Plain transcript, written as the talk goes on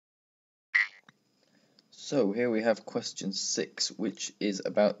So here we have question 6, which is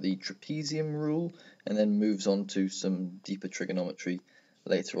about the trapezium rule and then moves on to some deeper trigonometry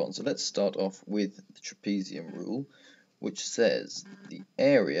later on. So let's start off with the trapezium rule, which says the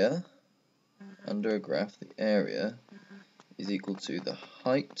area, under a graph, the area is equal to the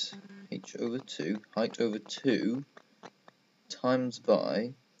height, h over 2, height over 2, times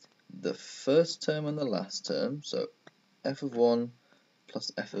by the first term and the last term, so f of 1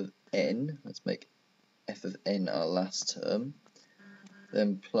 plus f of n, let's make f of n our last term,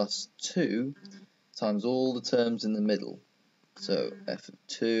 then plus 2 times all the terms in the middle. So f of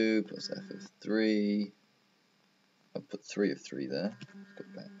 2 plus f of 3, I'll put 3 of 3 there, let's go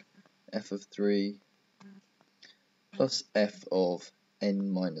back, f of 3 plus f of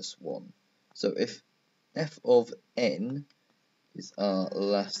n minus 1. So if f of n is our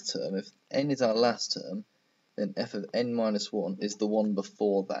last term, if n is our last term, then f of n minus 1 is the one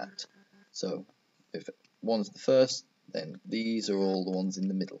before that. So if 1's the first, then these are all the ones in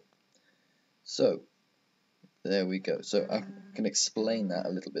the middle. So there we go. So I can explain that a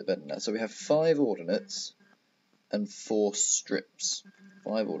little bit better now. So we have 5 ordinates and 4 strips.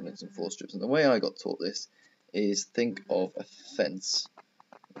 5 ordinates and 4 strips. And the way I got taught this is think of a fence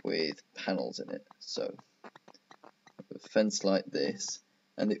with panels in it. So a fence like this,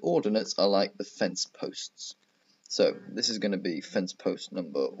 and the ordinates are like the fence posts. So this is going to be fence post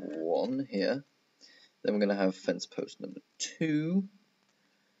number 1 here. Then we're going to have fence post number 2,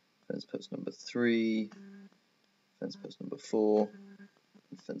 fence post number 3, fence post number 4,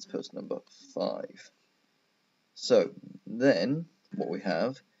 and fence post number 5. So then what we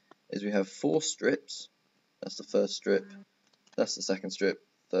have is we have 4 strips. That's the first strip, that's the second strip,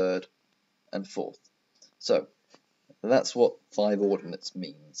 third, and fourth. So that's what 5 ordinates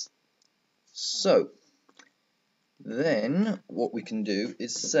means. So then what we can do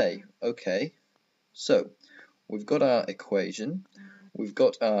is say, okay, so we've got our equation, we've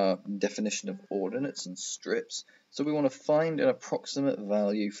got our definition of ordinates and strips, so we want to find an approximate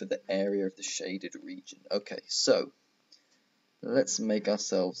value for the area of the shaded region. Okay, so let's make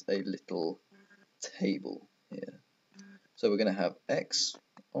ourselves a little table here. So we're going to have x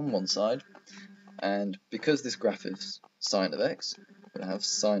on one side, and because this graph is sine of x, we're going to have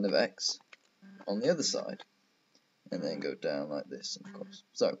sine of x on the other side, and then go down like this, of course.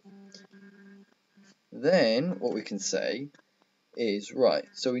 So then what we can say is, right,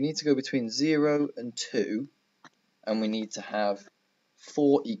 so we need to go between 0 and 2, and we need to have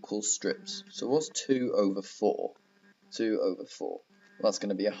 4 equal strips. So what's 2 over 4? 2 over 4. Well, that's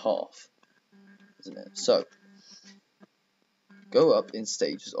going to be a half, isn't it? So go up in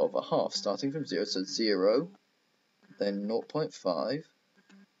stages of a half, starting from 0. So 0, then 0.5,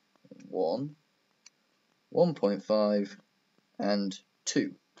 1, 1.5, and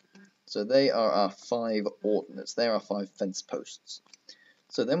 2. So they are our 5 ordinates. They are our 5 fence posts.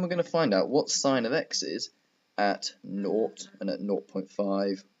 So then we're going to find out what sine of x is at 0 and at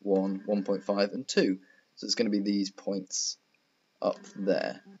 0.5, 1, 1.5, and 2. So it's going to be these points up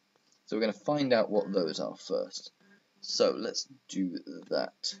there. So we're going to find out what those are first. So let's do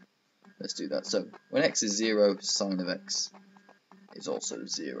that. Let's do that. So when x is 0, sine of x is also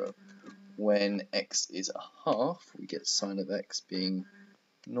 0. When x is a half, we get sine of x being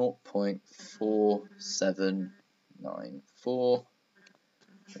 0.4794.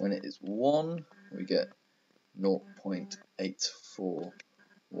 When it is 1, we get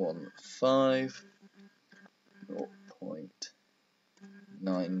 0.8415,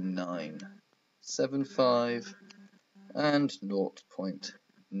 0.9975, and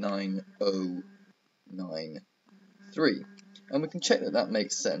 0.9093. And we can check that that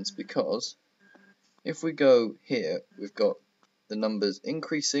makes sense, because if we go here, we've got the numbers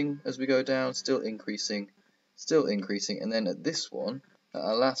increasing as we go down, still increasing, and then at this one, at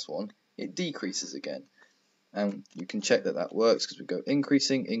our last one, it decreases again. And we can check that that works because we go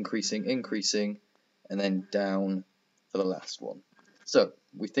increasing, increasing, increasing, and then down for the last one. So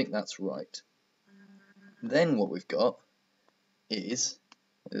we think that's right. Then what we've got is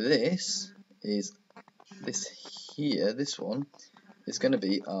this here, this one is going to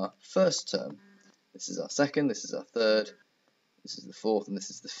be our first term. This is our second, this is our third, this is the fourth, and this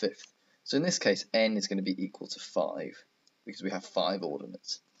is the fifth. So in this case, n is going to be equal to 5, because we have 5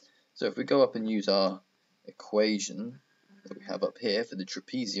 ordinates. So if we go up and use our equation that we have up here for the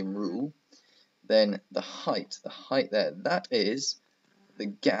trapezium rule, then the height there, that is the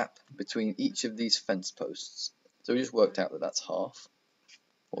gap between each of these fence posts. So we just worked out that that's half.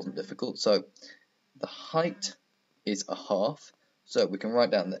 Wasn't difficult. So the height is a half, so we can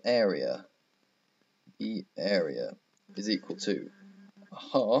write down the area. The area is equal to a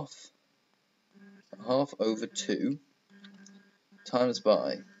half over 2 times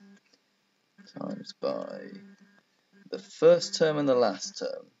by the first term and the last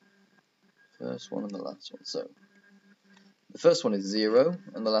term. First one and the last one. So the first one is 0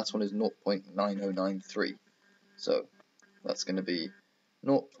 and the last one is 0.9093. So that's going to be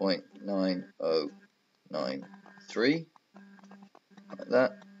 0.9093, like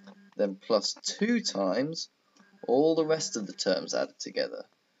that. Then plus 2 times all the rest of the terms added together.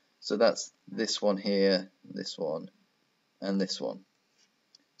 So that's this one here, this one, and this one.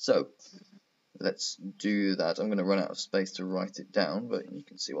 So let's do that. I'm going to run out of space to write it down, but you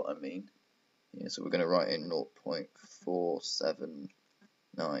can see what I mean. Yeah, so we're going to write in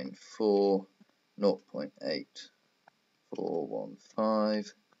 0.4794,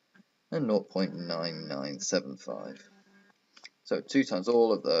 0.8415, and 0.9975. So 2 times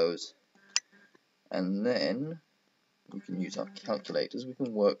all of those, and then we can use our calculators, we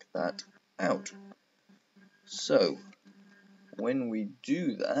can work that out. So when we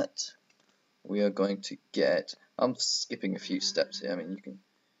do that, we are going to get, I'm skipping a few steps here, I mean you can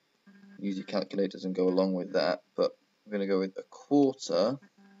use your calculators and go along with that, but we're going to go with 1/4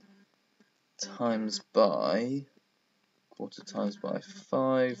 times by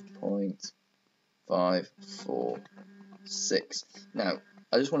 5.546. Now,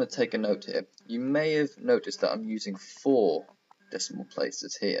 I just want to take a note here. You may have noticed that I'm using 4 decimal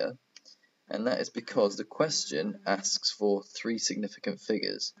places here, and that is because the question asks for 3 significant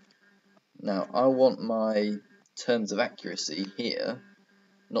figures. Now, I want my terms of accuracy here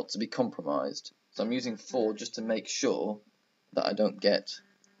not to be compromised, so I'm using 4 just to make sure that I don't get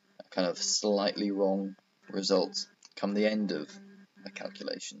a kind of slightly wrong result come the end of my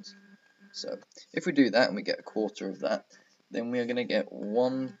calculations. So if we do that and we get 1/4 of that, then we are going to get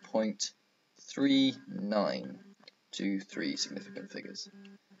 1.39 to 3 significant figures.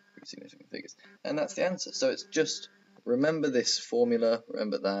 And that's the answer. So it's just remember this formula,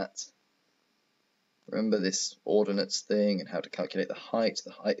 remember that, remember this ordinates thing and how to calculate the height.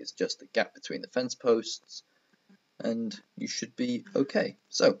 The height is just the gap between the fence posts, and you should be okay.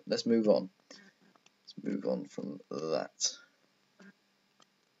 So let's move on. Let's move on from that.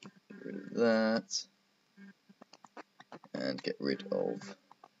 Get rid of that, and get rid of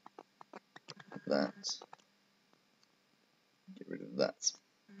that. Get rid of that.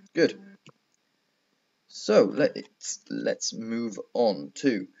 Good. So let's move on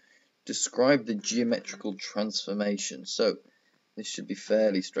to describe the geometrical transformation. So this should be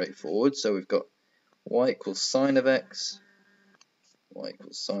fairly straightforward. So we've got y equals sine of x,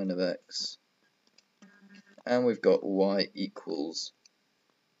 and we've got y equals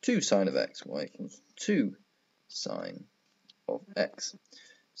 2 sine of x, y equals 2 sine of x.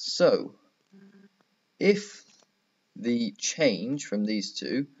 So if the change from these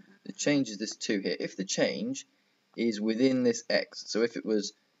two, the change is this 2 here, if the change is within this x, so if it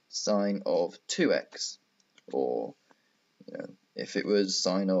was sine of 2x, or if it was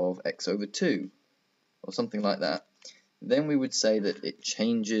sine of x over 2, or something like that, then we would say that it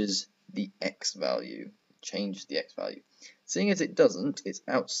changes the x value. Seeing as it doesn't, it's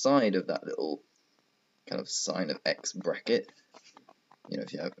outside of that little kind of sine of x bracket.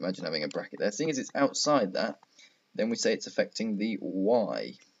 If you imagine having a bracket there, seeing as it's outside that, then we say it's affecting the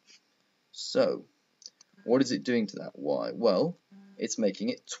y. So what is it doing to that y? Well, it's making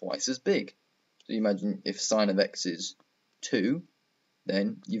it twice as big. So you imagine if sine of x is 2,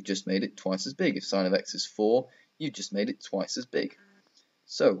 then you've just made it twice as big. If sine of x is 4, you've just made it twice as big.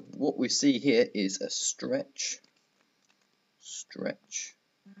 So what we see here is a stretch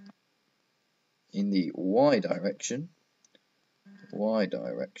in the y direction,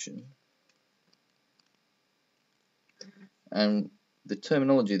 and the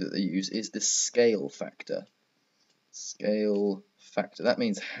terminology that they use is the scale factor. That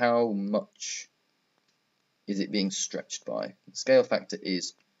means how much is it being stretched by. The scale factor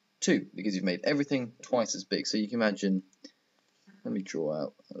is 2 because you've made everything twice as big. So you can imagine, let me draw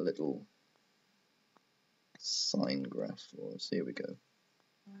out a little sine graph for us. Here we go.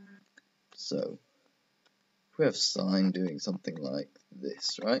 So if we have sine doing something like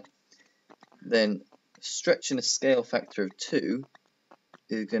this, right, then stretching a scale factor of 2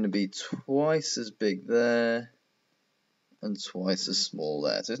 is going to be twice as big there and twice as small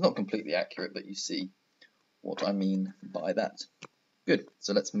there. So it's not completely accurate, but you see what I mean by that. Good,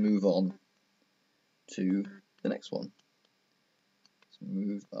 so let's move on to the next one. Let's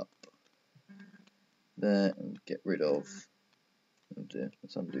move up there and get rid of, oh dear,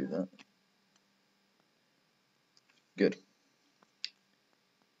 let's undo that. Good.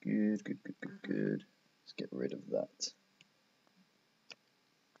 Let's get rid of that.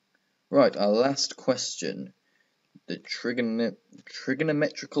 Right, our last question, the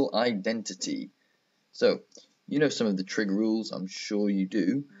trigonometrical identity. So, you know some of the trig rules, I'm sure you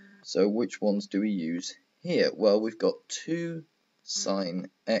do. So which ones do we use here? Well, we've got 2 sine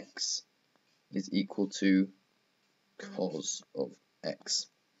x is equal to cos of x.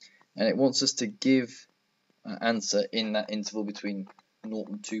 And it wants us to give an answer in that interval between 0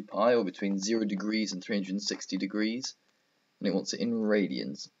 and 2 pi, or between 0 degrees and 360 degrees. And it wants it in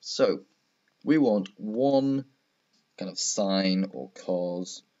radians. So we want one kind of sine or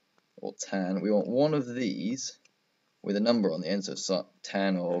cos or tan. We want one of these with a number on the end, so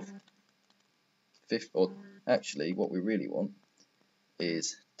tan of 50, or actually what we really want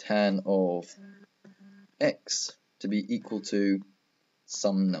is tan of x to be equal to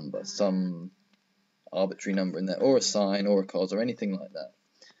some number, some arbitrary number in there, or a sine or a cos or anything like that.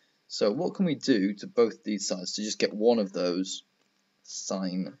 So what can we do to both these sides to just get one of those,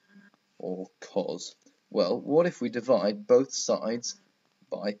 sine or cos? Well, what if we divide both sides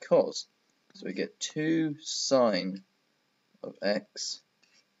by cos? So we get 2 sine of x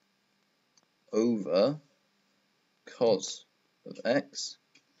over cos of x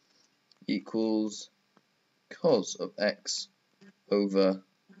equals cos of x over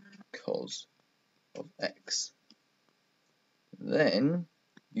cos of x. Then,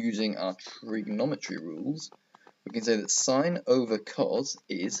 using our trigonometry rules, we can say that sine over cos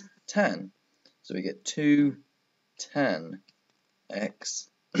is tan. So we get 2 tan x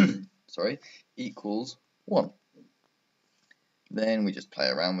equals 1. Then we just play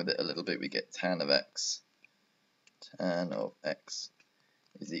around with it a little bit. We get tan of x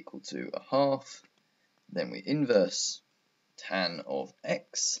is equal to a half. Then we inverse tan of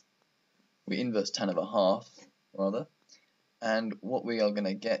x. We inverse tan of a half, rather. And what we are going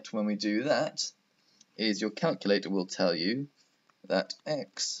to get when we do that is your calculator will tell you that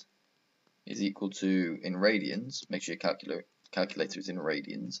x is equal to, in radians, make sure your calculator is in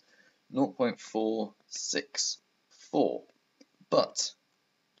radians, 0.464. But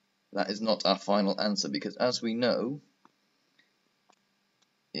that is not our final answer, because as we know,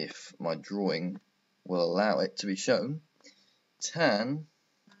 if my drawing will allow it to be shown, tan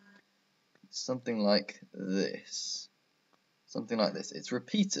is something like this. Something like this. It's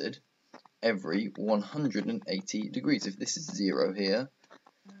repeated every 180 degrees. If this is 0 here,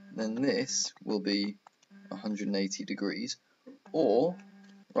 then this will be 180 degrees. Or,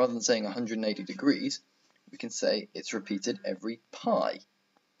 rather than saying 180 degrees, we can say it's repeated every pi.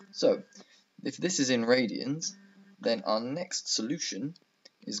 So, if this is in radians, then our next solution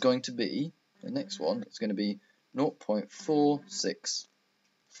is going to be, the next one, it's going to be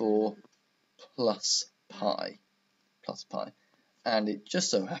 0.464 plus pi. And it just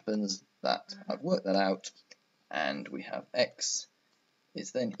so happens that I've worked that out, and we have x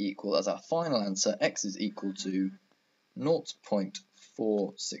is then equal, as our final answer, x is equal to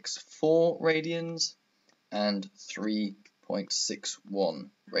 0.464 radians and 3.61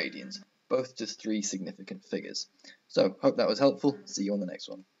 radians, both just 3 significant figures. So, hope that was helpful. See you on the next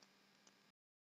one.